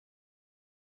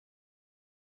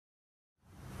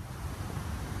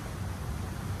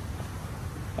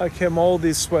I came all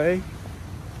this way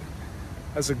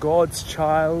as a God's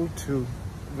child to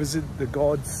visit the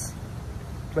God's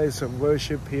place of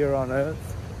worship here on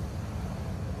earth.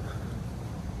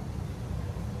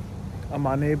 I'm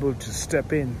unable to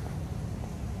step in.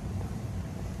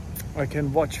 I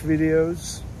can watch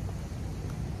videos.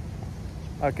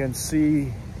 I can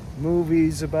see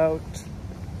movies about.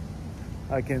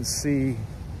 I can see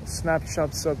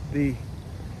snapshots of the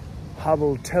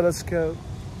Hubble telescope.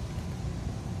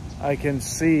 I can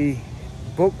see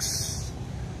books.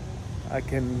 I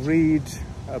can read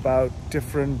about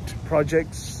different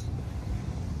projects.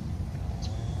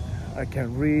 I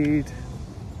can read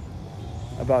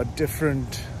about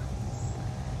different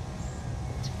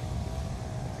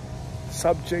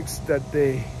subjects that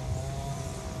they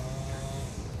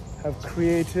have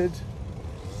created.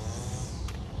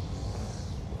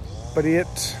 But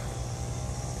yet,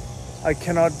 I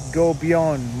cannot go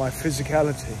beyond my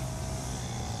physicality,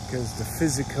 because the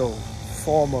physical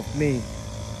form of me,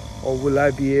 or will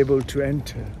I be able to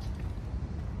enter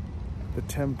the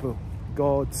temple,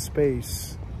 God's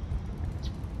space,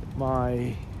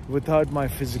 without my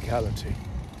physicality?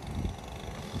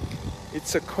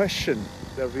 It's a question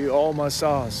that we all must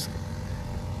ask.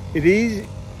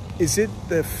 Is it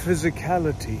the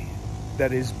physicality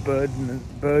that is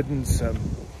burdensome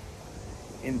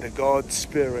in the God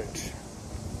Spirit?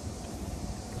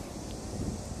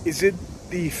 Is it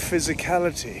the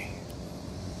physicality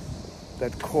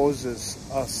that causes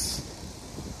us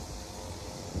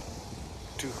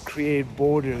to create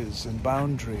borders and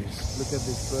boundaries? Look at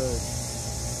this bird.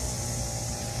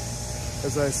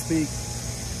 As I speak,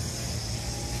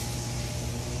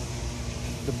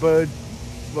 the bird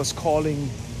was calling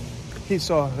his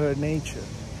or her nature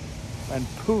and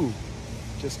poo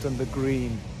just on the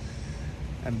green,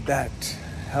 and that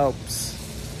helps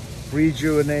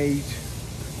rejuvenate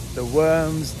the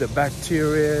worms, the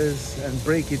bacteria, and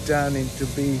break it down into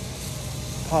be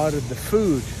part of the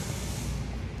food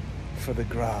for the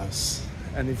grass.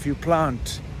 And if you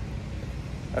plant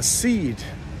a seed,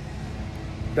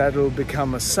 that will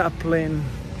become a sapling,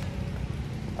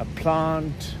 a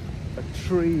plant, a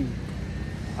tree,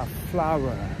 a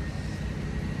flower.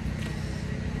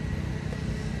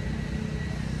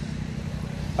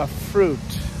 A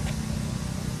fruit,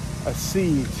 a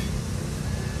seed,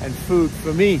 and food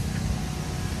for me,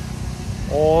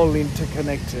 all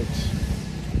interconnected.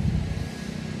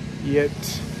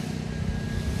 Yet,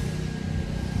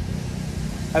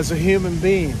 as a human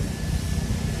being,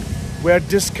 we're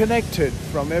disconnected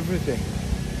from everything.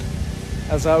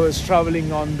 As I was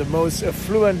traveling on the most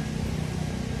affluent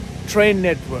train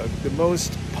network, the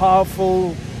most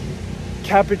powerful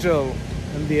capital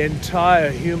in the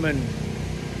entire human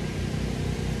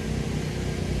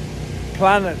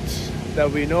planet that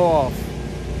we know of,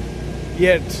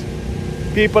 yet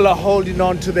people are holding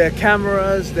on to their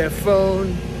cameras, their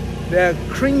phone, they're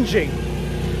cringing,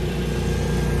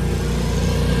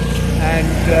 and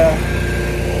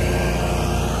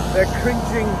they're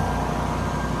cringing,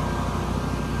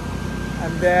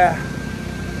 and they're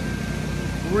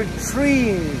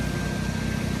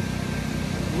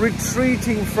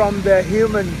retreating from their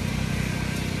human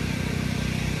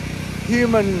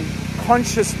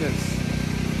consciousness,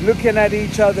 looking at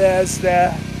each other as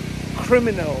their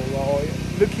criminal, or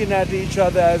looking at each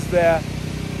other as their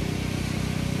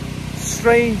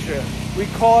stranger. We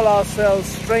call ourselves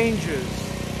strangers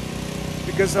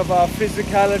because of our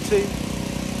physicality,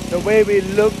 the way we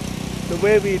look, the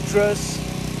way we dress,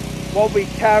 what we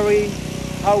carry,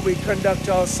 how we conduct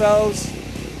ourselves.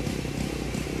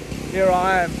 Here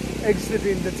I am,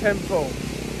 exiting the temple,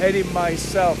 heading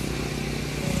myself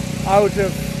out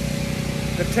of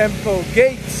the temple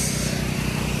gates,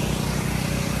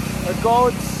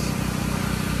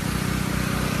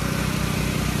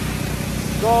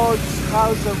 God's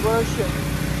house of worship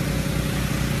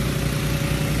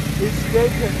is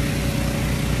taken.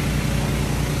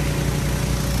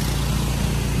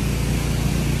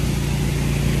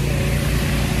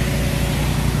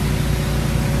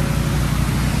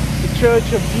 The Church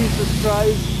of Jesus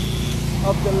Christ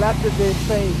of the Latter-day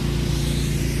Saints.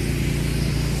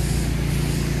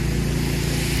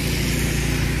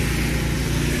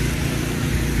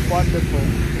 Wonderful.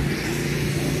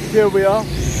 Here we are.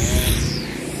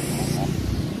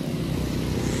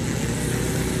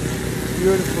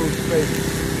 Beautiful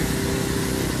space.